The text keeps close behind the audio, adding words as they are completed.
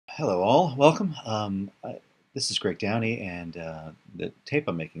Hello all, welcome. This is Greg Downey, and the tape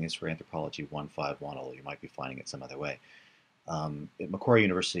I'm making is for Anthropology 151, although you might be finding it some other way. At Macquarie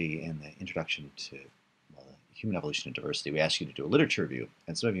University, in the Introduction to Human Evolution and Diversity, we ask you to do a literature review.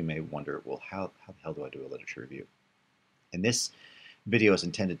 And some of you may wonder, well, how the hell do I do a literature review? And this video is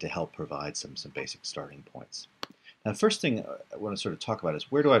intended to help provide some basic starting points. Now, the first thing I want to sort of talk about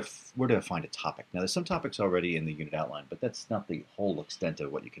is where do I find a topic? Now, there's some topics already in the unit outline, but that's not the whole extent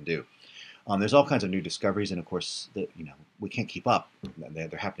of what you can do. There's all kinds of new discoveries, and of course, we can't keep up.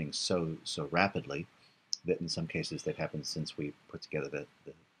 They're happening so rapidly that in some cases they've happened since we put together the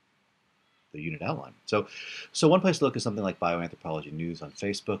unit outline. So one place to look is something like Bioanthropology News on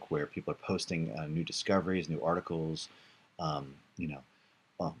Facebook, where people are posting new discoveries, new articles, um, you know,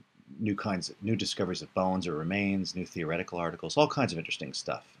 well, new discoveries of bones or remains, new theoretical articles, all kinds of interesting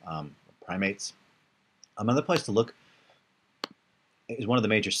stuff. Primates. Another place to look is one of the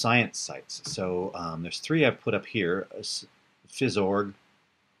major science sites. So there's three I've put up here: Phys.org,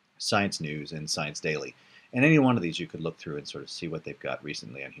 Science News, and Science Daily. And any one of these you could look through and sort of see what they've got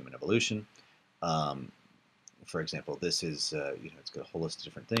recently on human evolution. For example, this is it's got a whole list of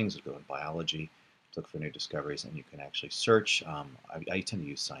different things. We'll go in biology, look for new discoveries, and you can actually search. I tend to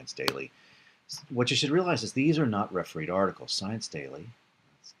use Science Daily. What you should realize is these are not refereed articles. Science Daily,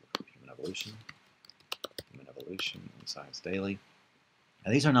 let's look at human evolution, and Science Daily.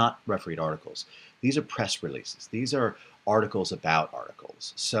 Now, these are not refereed articles. These are press releases. These are articles about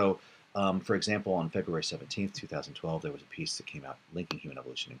articles. So, for example, on February 17th, 2012, there was a piece that came out linking human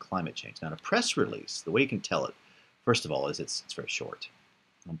evolution and climate change. Now, in a press release, the way you can tell it, first of all, is it's very short.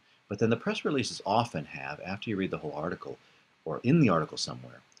 But then the press releases often have, after you read the whole article, or in the article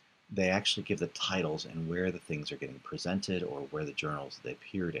somewhere, they actually give the titles and where the things are getting presented or where the journals they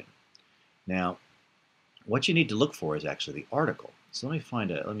appeared in. Now, what you need to look for is actually the article. So let me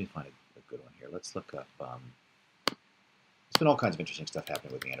find a good one here. Let's look up. There's been all kinds of interesting stuff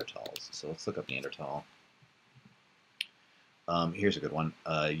happening with Neanderthals. So let's look up Neanderthal. Here's a good one.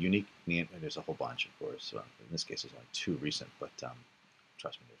 Unique Neanderthal. There's a whole bunch, of course. In this case, there's only two recent, but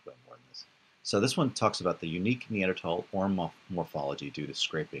trust me, there's way more than this. So this one talks about the unique Neanderthal arm morphology due to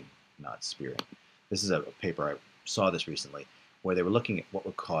scraping, not spearing. This is a paper, I saw this recently, where they were looking at what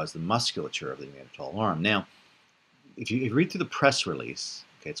would cause the musculature of the Neanderthal arm. Now, if you read through the press release,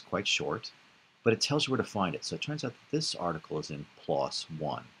 okay, it's quite short, but it tells you where to find it. So it turns out that this article is in PLOS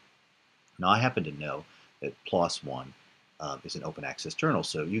One. Now, I happen to know that PLOS One is an open access journal,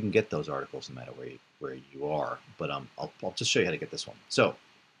 so you can get those articles no matter where you are. But I'll just show you how to get this one. So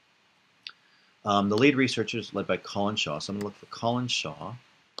the lead researcher is led by Colin Shaw. So I'm going to look for Colin Shaw.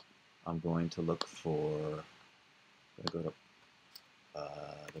 I'm going to look for. I'm going to go to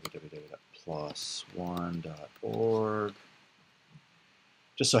www.plos1.org.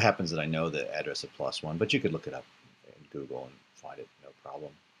 Just so happens that I know the address of PLOS One, but you could look it up in Google and find it, no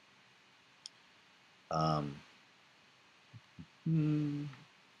problem. I'm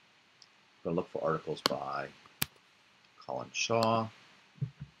going to look for articles by Colin Shaw.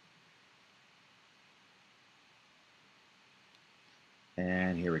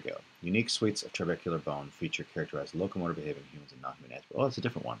 And here we go. Unique suites of trabecular bone feature characterized locomotor behavior in humans and non-human animals. Oh, it's a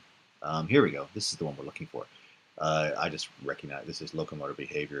different one. Here we go. This is the one we're looking for. I just recognize this is locomotor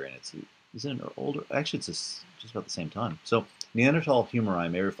behavior, and is it an older? Actually, it's just about the same time. So Neanderthal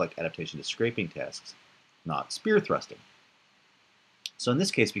humeri may reflect adaptation to scraping tasks, not spear thrusting. So in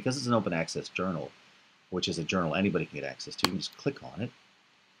this case, because it's an open access journal, which is a journal anybody can get access to, you can just click on it,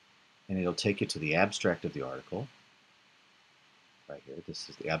 and it'll take you to the abstract of the article. Right here, this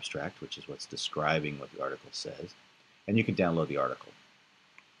is the abstract, which is what's describing what the article says, and you can download the article,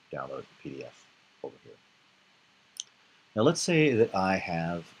 download the PDF over here. Now let's say that I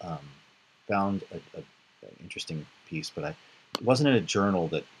have found an interesting piece, but it wasn't in a journal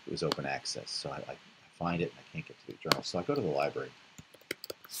that was open access, so I find it and I can't get to the journal, so I go to the library.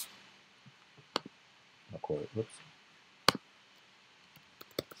 Whoops.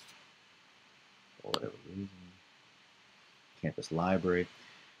 For whatever reason. Campus library.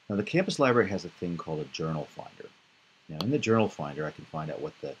 Now the campus library has a thing called a journal finder. Now in the journal finder I can find out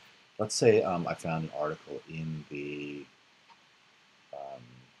what let's say I found an article in the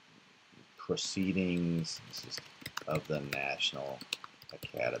Proceedings of the National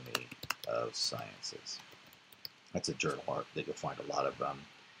Academy of Sciences. That's a journal art that you'll find a lot of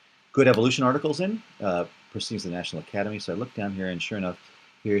good evolution articles in. Proceedings of the National Academy. So I look down here and sure enough,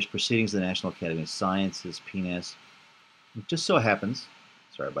 here's Proceedings of the National Academy of Sciences, PNAS. It just so happens,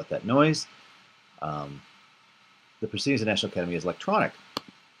 sorry about that noise, the Proceedings of the National Academy is electronic.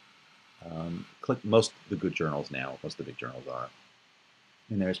 Click most of the good journals now, most of the big journals are.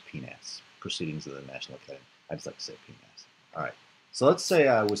 And there's PNAS, Proceedings of the National Academy. I just like to say PNAS. All right. So let's say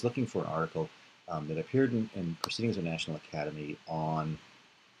I was looking for an article that appeared in Proceedings of the National Academy on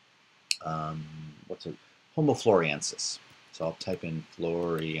um, what's it? Homo floresiensis. So I'll type in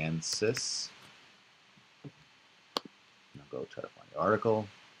floresiensis. I'll go try to find the article.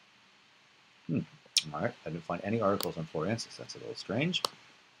 All right, I didn't find any articles on floresiensis. That's a little strange.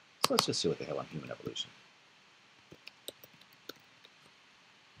 So let's just see what they have on human evolution.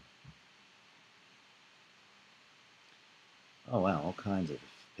 Oh wow, all kinds of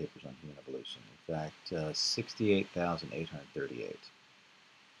papers on human evolution. In fact, 68,838.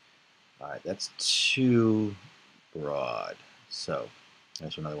 All right, that's too broad. So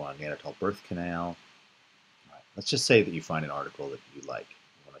there's another one on Neanderthal birth canal. All right, let's just say that you find an article that you like.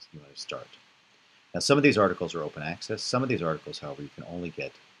 You want to start. Now, some of these articles are open access. Some of these articles, however, you can only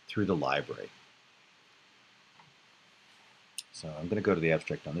get through the library. So I'm going to go to the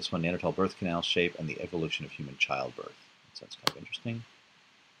abstract on this one, Neanderthal birth canal shape and the evolution of human childbirth. That sounds kind of interesting.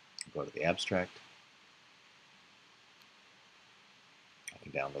 I'll go to the abstract. I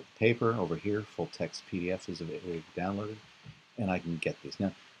can download the paper over here. Full text PDF is downloaded, and I can get these.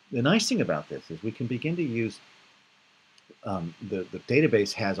 Now, the nice thing about this is we can begin to use the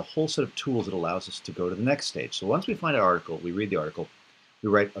database has a whole set of tools that allows us to go to the next stage. So once we find an article, we read the article, we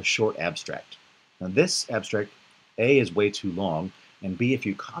write a short abstract. Now this abstract, A, is way too long, and B, if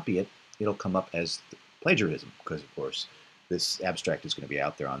you copy it, it'll come up as plagiarism, because of course this abstract is going to be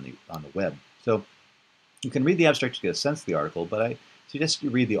out there on the web. So you can read the abstract to get a sense of the article, but I suggest you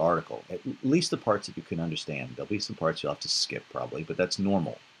read the article, at least the parts that you can understand. There'll be some parts you'll have to skip probably, but that's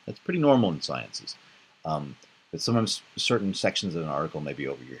normal. That's pretty normal in sciences. But sometimes certain sections of an article may be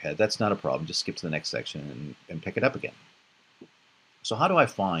over your head. That's not a problem. Just skip to the next section and pick it up again. So how do I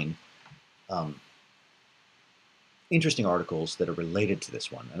find interesting articles that are related to this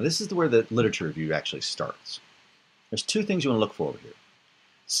one? And this is where the literature review actually starts. There's two things you want to look for over here.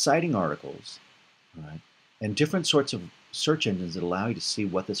 Citing articles, all right, and different sorts of search engines that allow you to see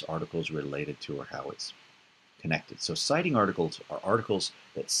what this article is related to or how it's connected. So citing articles are articles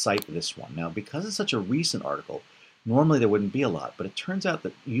that cite this one. Now, because it's such a recent article, normally there wouldn't be a lot, but it turns out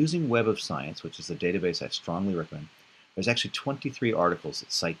that using Web of Science, which is a database I strongly recommend, there's actually 23 articles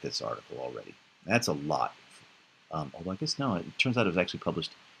that cite this article already. That's a lot. Although I guess no, it turns out it was actually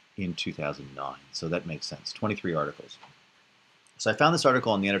published in 2009, so that makes sense. 23 articles. So I found this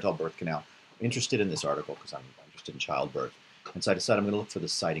article on Neanderthal birth canal. I'm interested in this article because I'm interested in childbirth, and so I decided I'm going to look for the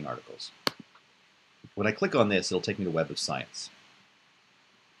citing articles. When I click on this, it'll take me to Web of Science.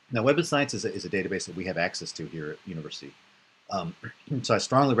 Now, Web of Science is a database that we have access to here at university. So I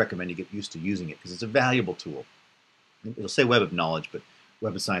strongly recommend you get used to using it because it's a valuable tool. It'll say Web of Knowledge, but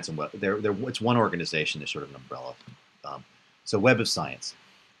Web of Science and Web, it's one organization. They're sort of an umbrella. So Web of Science.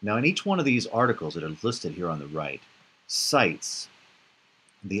 Now, in each one of these articles that are listed here on the right, cites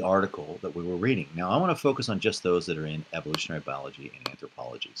the article that we were reading. Now, I want to focus on just those that are in evolutionary biology and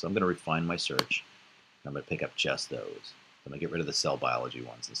anthropology. So I'm going to refine my search. I'm going to pick up just those. I'm going to get rid of the cell biology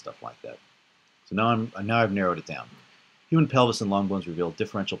ones and stuff like that. So now I've narrowed it down. Human pelvis and long bones reveal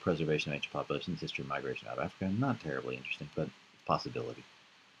differential preservation of ancient populations, history of migration out of Africa. Not terribly interesting, but possibility.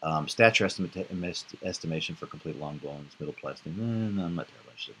 Stature estimation for complete long bones, middle plastic. No, I'm not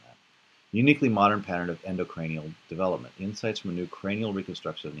terribly interested in that. Uniquely modern pattern of endocranial development. Insights from a new cranial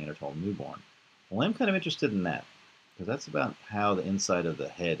reconstruction of Neanderthal newborn. Well, I'm kind of interested in that because that's about how the inside of the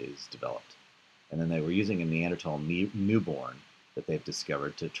head is developed. And then they were using a Neanderthal newborn that they've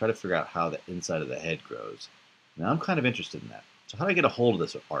discovered to try to figure out how the inside of the head grows. Now, I'm kind of interested in that. So how do I get a hold of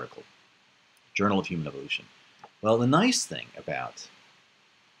this article? Journal of Human Evolution. Well, the nice thing about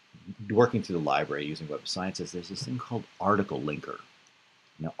working through the library using Web of Science is there's this thing called Article Linker.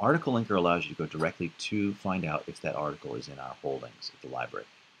 Now, Article Linker allows you to go directly to find out if that article is in our holdings at the library.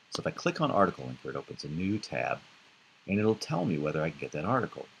 So if I click on Article Linker, it opens a new tab, and it'll tell me whether I can get that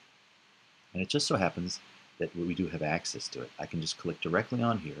article. And it just so happens that we do have access to it. I can just click directly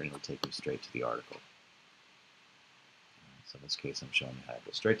on here, and it'll take me straight to the article. So in this case, I'm showing you how to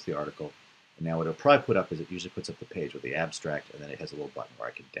go straight to the article. And now what it'll probably put up is it usually puts up the page with the abstract, and then it has a little button where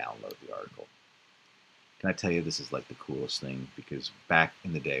I can download the article. Can I tell you this is like the coolest thing? Because back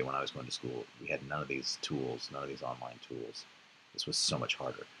in the day when I was going to school, we had none of these tools, none of these online tools. This was so much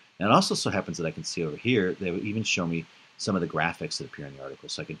harder. And it also so happens that I can see over here, they would even show me some of the graphics that appear in the article.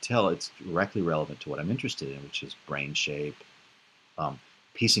 So I can tell it's directly relevant to what I'm interested in, which is brain shape,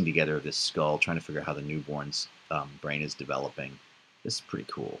 piecing together this skull, trying to figure out how the newborn's brain is developing. This is pretty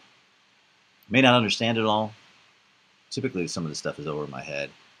cool. May not understand it all. Typically, some of the stuff is over my head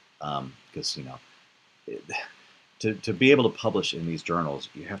because, to be able to publish in these journals,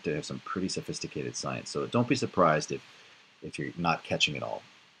 you have to have some pretty sophisticated science. So don't be surprised if you're not catching it all.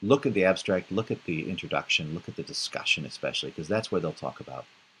 Look at the abstract, look at the introduction, look at the discussion especially, because that's where they'll talk about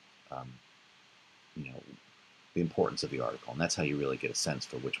um, you know, the importance of the article, and that's how you really get a sense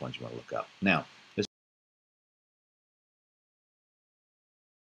for which ones you want to look up. Now,